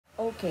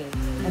Okay,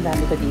 ang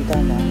dami ko dito,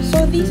 no?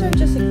 So, these are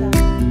just examples.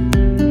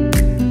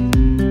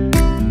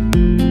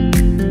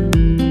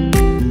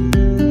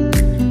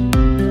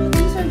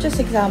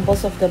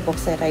 Examples of the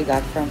books that I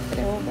got from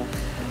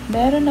Thriftbooks.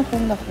 Meron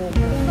akong nakuha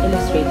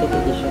illustrated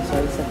editions.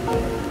 Sorry,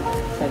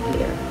 sa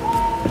clear.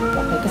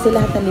 Okay, kasi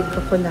lahat ng libro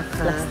ko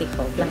plastic.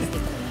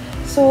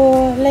 So,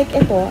 like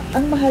ito,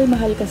 ang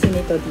mahal-mahal kasi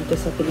nito dito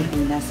sa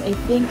Pilipinas. I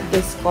think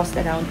this cost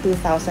around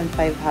 2,500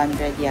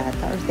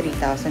 yata or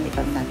 3,000 if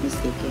I'm not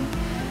mistaken.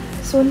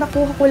 So,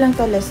 nakuha ko lang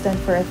to less than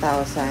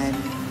 4,000.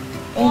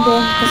 And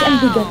then, kasi ang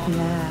bigat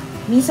niya.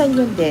 Minsan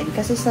yun din,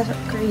 kasi sa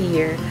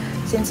career,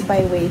 since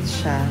by weight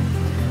siya,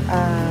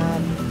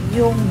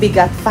 yung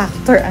bigat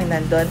factor ang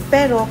nandun.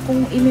 Pero,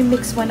 kung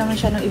imimix mo naman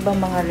siya ng ibang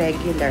mga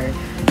regular,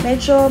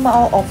 medyo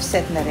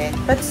ma-offset na rin.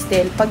 But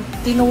still, pag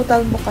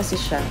tinotal mo kasi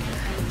siya,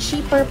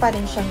 cheaper pa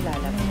rin siyang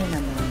lalaman mo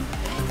naman.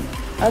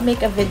 I'll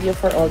make a video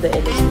for all the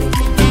illustrations.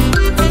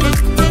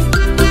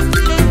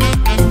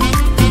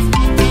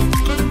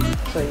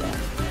 So, yeah.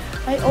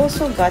 I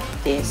also got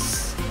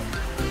this.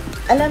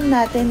 Alam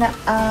natin na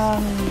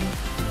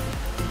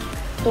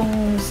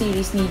tong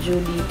series ni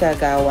Julie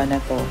Kagawa na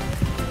to,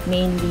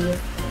 mainly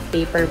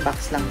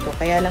paperbacks lang to.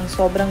 Kaya lang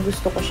sobrang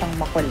gusto ko siyang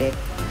makollect.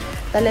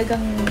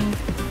 Talagang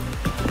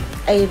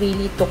I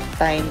really took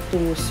time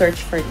to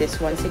search for this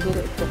one.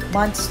 Siguro it took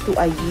months to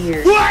a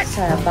year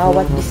sa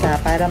bawat isa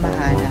para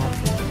mahanap.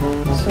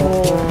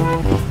 So,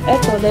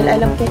 eto, dahil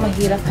alam ko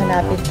mahirap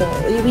hanapin to.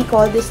 We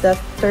call this the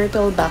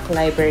Turtleback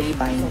Library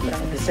bind.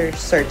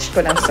 Search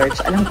ko ng search.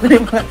 Alam ko na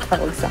yung mga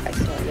tawag sa akin.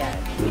 So, yan.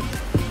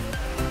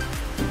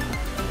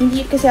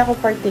 Hindi kasi ako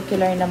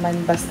particular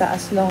naman basta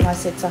as long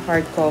as it's a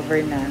hardcover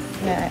na.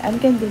 Ang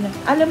ganda na.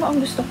 Alam mo ang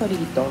gusto ko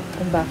rito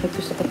kung bakit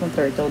gusto ko itong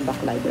Turtleback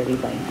Library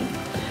binding.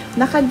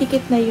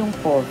 Nakadikit na yung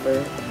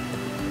cover.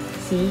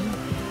 See?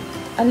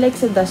 Unlike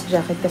sa dust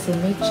jacket kasi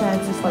may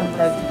chances na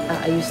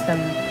nag-aayos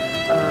ng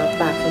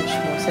package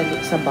mo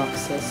sa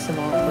boxes, sa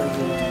mga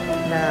courier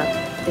na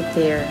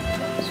tear.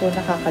 So,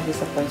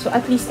 nakaka-disappoint. So,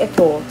 at least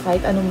ito,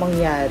 kahit anong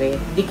mangyari,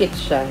 dikit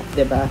siya,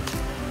 diba?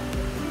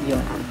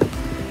 Yun.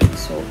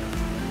 So,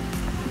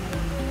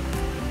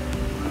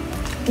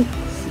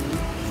 see?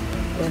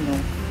 Ano?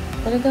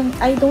 Talagang,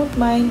 I don't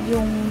mind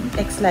yung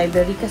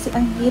ex-library kasi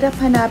ang hirap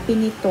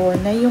hanapin nito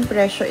na yung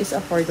presyo is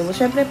affordable.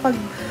 Siyempre, pag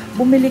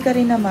bumili ka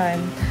rin naman,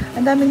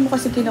 ang dami mo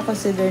kasi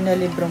kinoconsider na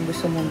librong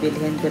gusto mong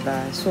bilhin,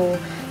 diba? So,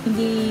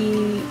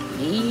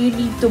 you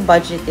need to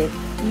budget it.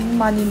 Yung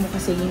money mo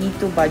kasi, you need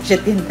to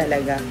budget din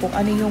talaga kung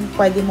ano yung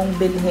pwede mong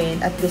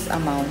bilhin at this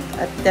amount,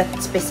 at that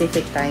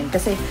specific time.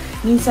 Kasi,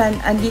 minsan,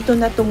 andito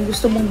na itong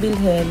gusto mong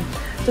bilhin,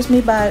 tapos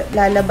may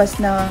lalabas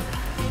na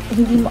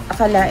hindi mo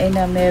akalain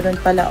na meron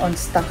pala on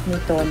stock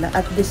nito na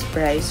at this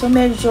price. So,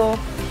 medyo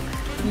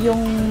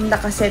yung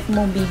nakaset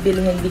mong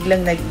bibilhin,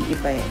 biglang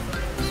nag-iiba eh.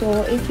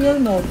 So, if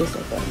you'll notice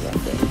ito, yan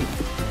din.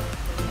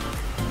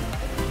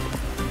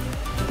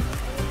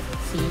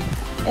 See?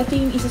 Ito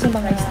yung isa sa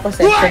mga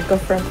possession ko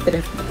from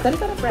Thriftbooks.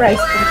 Talagang price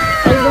point.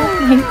 I don't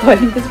mind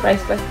calling this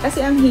price point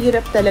kasi ang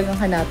hirap talagang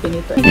hanapin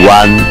ito.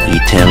 One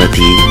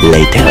eternity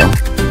later.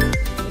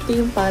 Ito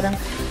yung parang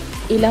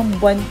ilang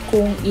buwan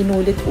kong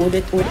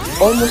inulit-ulit.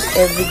 Almost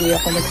every day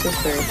ako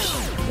nagsisearch.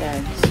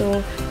 Yan.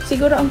 So,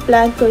 siguro ang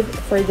plan ko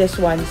for this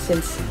one,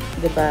 since,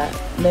 diba,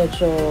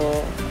 medyo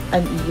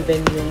uneven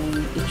yung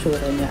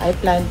itsura niya, I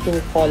plan to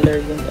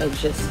color yung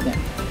edges niya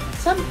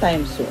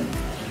sometime soon.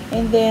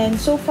 And then,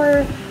 so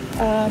far,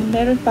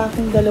 meron pa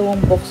akong 2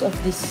 books of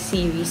this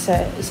series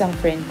sa isang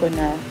friend ko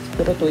na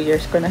siguro 2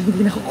 years ko na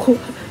hindi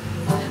nakukuha.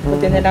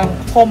 Buti na lang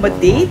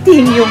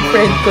accommodating yung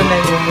friend ko na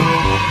yun.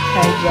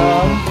 Hi,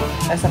 Jom.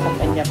 Nasa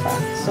kampanya pa.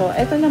 So,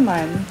 eto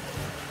naman,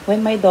 when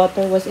my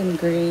daughter was in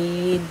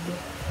grade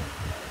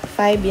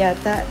 5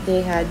 yata, they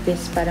had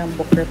this parang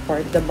book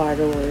report, The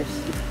Borrowers.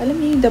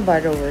 Alam niyo yung The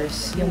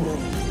Borrowers? Yung book.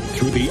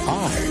 Through the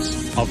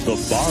eyes of the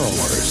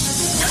borrowers.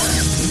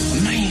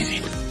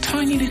 Amazing.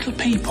 Tiny little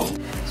people.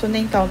 So,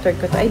 na-encounter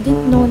ko to. I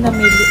didn't know na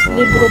may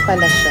libro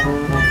pala siya.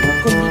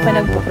 Kung di pa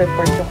nag-book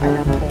report yung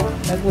anak ko.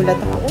 Nagulat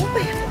ako, oh,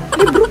 may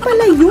libro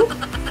pala yun.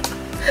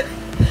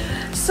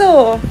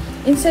 So,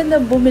 instead na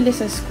bumili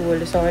sa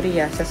school, sorry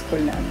sa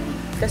school namin.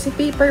 Kasi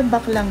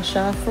paperback lang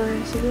siya for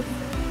siguro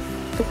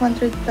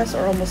 200 plus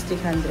or almost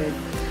 300.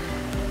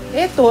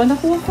 Ito,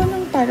 nakuha ko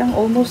ng parang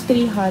almost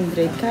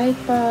 300 kahit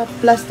pa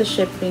plus the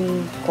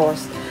shipping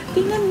cost.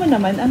 Tingnan mo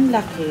naman, ang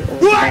laki. O,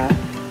 diba?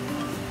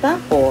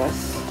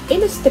 Tapos,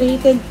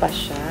 illustrated pa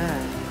siya.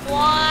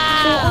 Wow!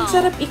 So, ang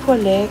sarap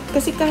i-collect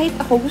kasi kahit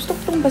ako, gusto ko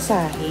itong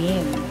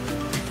basahin.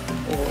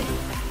 O,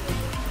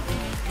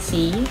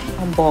 see?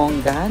 Ang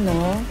bongga,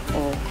 no?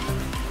 O,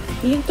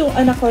 yung itong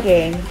anak ko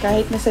rin,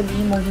 kahit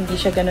nasabihin mo hindi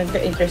siya ganun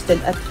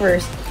ka-interested at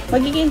first,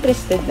 magiging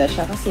interested na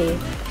siya kasi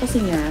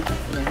nga,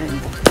 yan.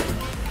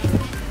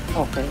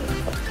 Okay.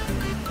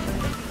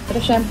 Pero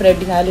syempre,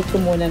 binalit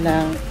ko muna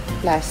ng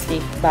plastic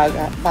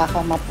baka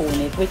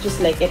mapunit, which is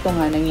like, ito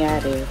nga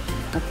nangyari.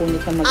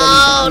 Napunit na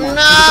magaling ang anak.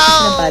 Hindi ko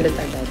kasi nabalot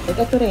agad.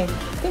 Like, ito rin.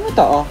 Tingnan mo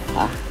to, oh.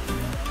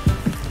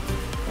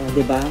 O,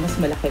 diba? Mas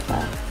malaki pa.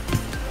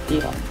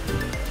 Diba?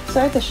 So,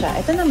 ito siya.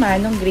 Ito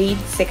naman, nung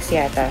grade 6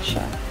 yata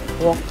siya.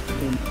 Walked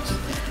print.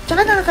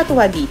 Tsaka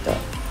nakakatuwa dito.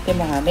 Tingnan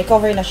mo ha, may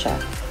cover na siya.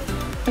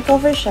 May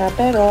cover siya,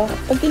 pero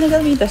pag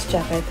tinagal mo yung dust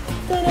jacket,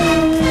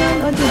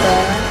 tadan! O, diba?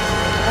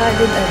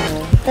 Din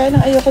ano. Kaya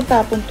lang ayoko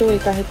tapon to eh,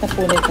 kahit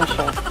napunit na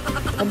siya.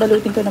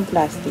 Nabalutin ko ng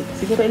plastic.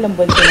 Siguro ilang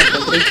buwan ko na to.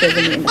 Grade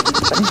 7 yung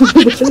nakikita.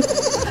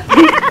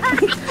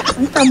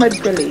 Ang tamad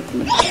ko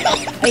lately.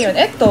 Ayun,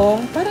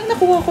 eto, parang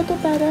nakuha ko to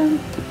parang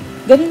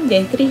ganun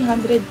din,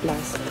 300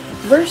 plus.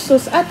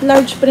 Versus at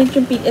large print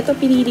yung ito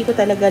pinili ko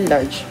talaga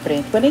large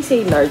print. When I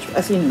say large,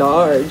 as in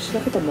large,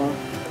 nakita mo?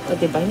 O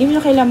diba? Hindi mo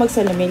na kailangan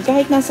magsalamin.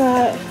 Kahit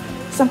nasa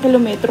 1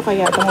 kilometro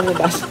kaya ito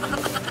mababasa.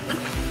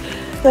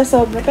 Sa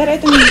sobra. Pero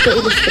ito hindi ko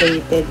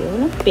illustrated.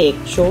 Walang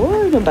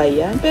picture. Ano ba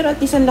yan? Pero at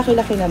least ang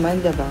laki-laki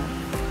naman, diba?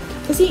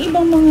 Kasi yung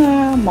ibang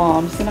mga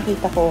moms na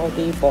nakita ko,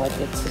 they bought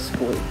it sa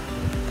school.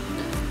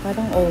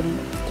 Parang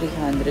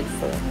 300, 400.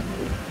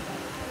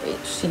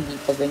 Hindi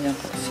pa ganyan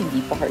kasi hindi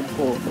pa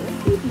hardcover.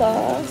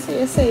 Diba?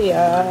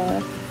 Saya-saya.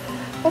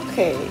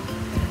 Okay.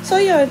 So,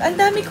 yun. Ang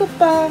dami ko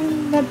pang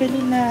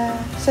nabili na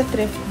sa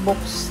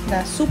Thriftbooks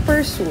na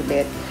super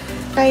sulit.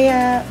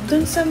 Kaya,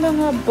 dun sa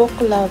mga book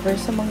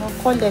lovers, sa mga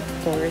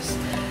collectors,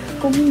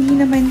 kung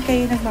hindi naman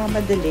kayo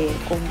nagmamadali,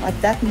 kung at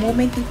that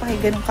moment hindi pa kayo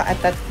ganun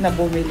kaatat na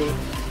bumili,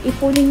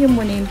 ipunin nyo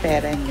muna yung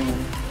pera nyo.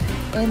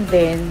 And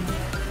then,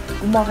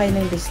 gumawa kayo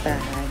ng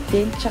listahan.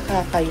 Then,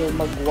 tsaka kayo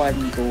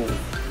mag-one go.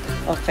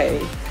 Okay.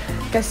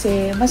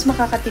 Kasi, mas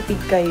makakatipid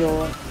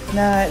kayo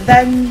na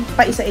than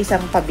pa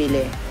isa-isang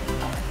pabili.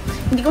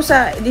 Hindi ko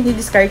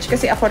dinidiscourage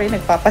kasi ako rin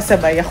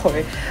nagpapasabay ako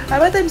eh.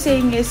 What I'm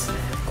saying is,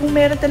 kung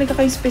meron talaga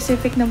kayong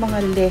specific na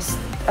mga list,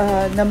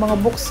 na mga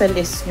books sa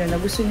list nyo na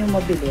gusto nyo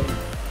mabili,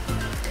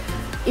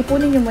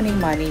 ipunin nyo muna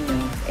yung money nyo.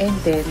 And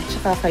then,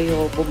 tsaka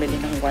kayo bumili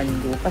ng one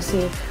go.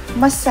 Kasi,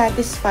 mas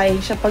satisfying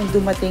siya pag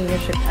dumating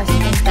yung ship. As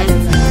in,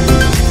 talaga.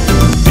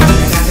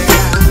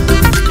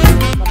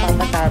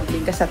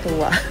 Mapapatabling ka sa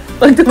tuwa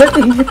pag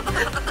dumating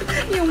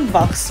yung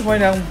box mo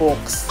ng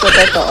books. So,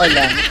 totoo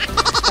lang.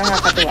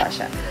 Nakakatuwa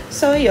siya.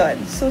 So, yun.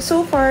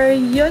 So far,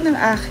 yun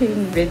ang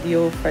aking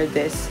video for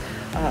this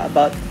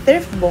about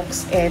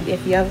Thriftbooks. And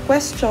if you have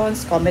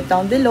questions, comment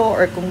down below.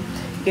 Or kung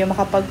kayo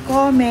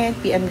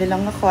makapag-comment, PM nyo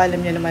lang ako.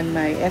 Alam nyo naman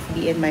my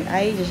FB and my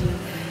IG.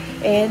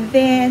 And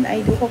then,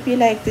 I do hope you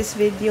like this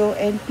video.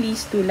 And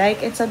please do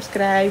like and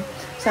subscribe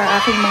sa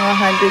aking mga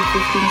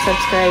 115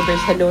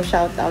 subscribers. Hello,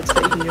 shoutouts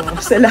sa inyo.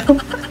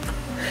 Salamat.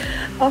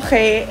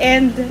 Okay,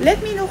 and let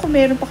me know kung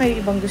meron pa kayo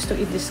ibang gusto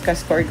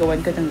i-discuss ko or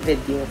gawan ko ng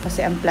video.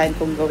 Kasi ang plan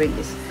kong gawin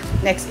is,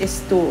 next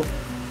is to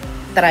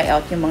try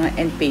out yung mga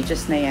end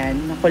pages na yan,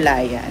 na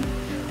kulayan.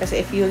 Kasi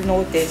if you'll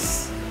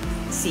notice,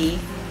 see,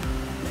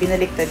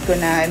 binaliktad ko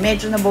na,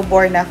 medyo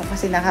nabobore na ako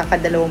kasi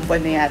nakakadalawang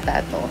buwan na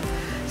yata to.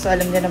 So,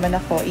 alam niyo naman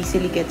ako,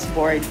 easily gets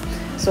bored.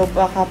 So,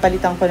 baka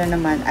palitan ko na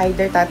naman,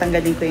 either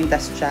tatanggalin ko yung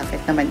dust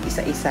jacket naman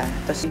isa-isa.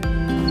 Tapos,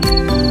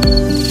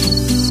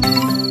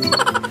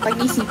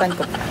 pag-isipan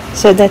ko pa.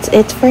 So, that's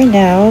it for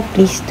now.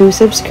 Please do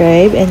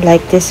subscribe and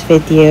like this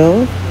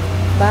video.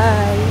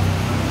 Bye!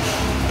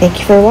 Thank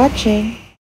you for watching.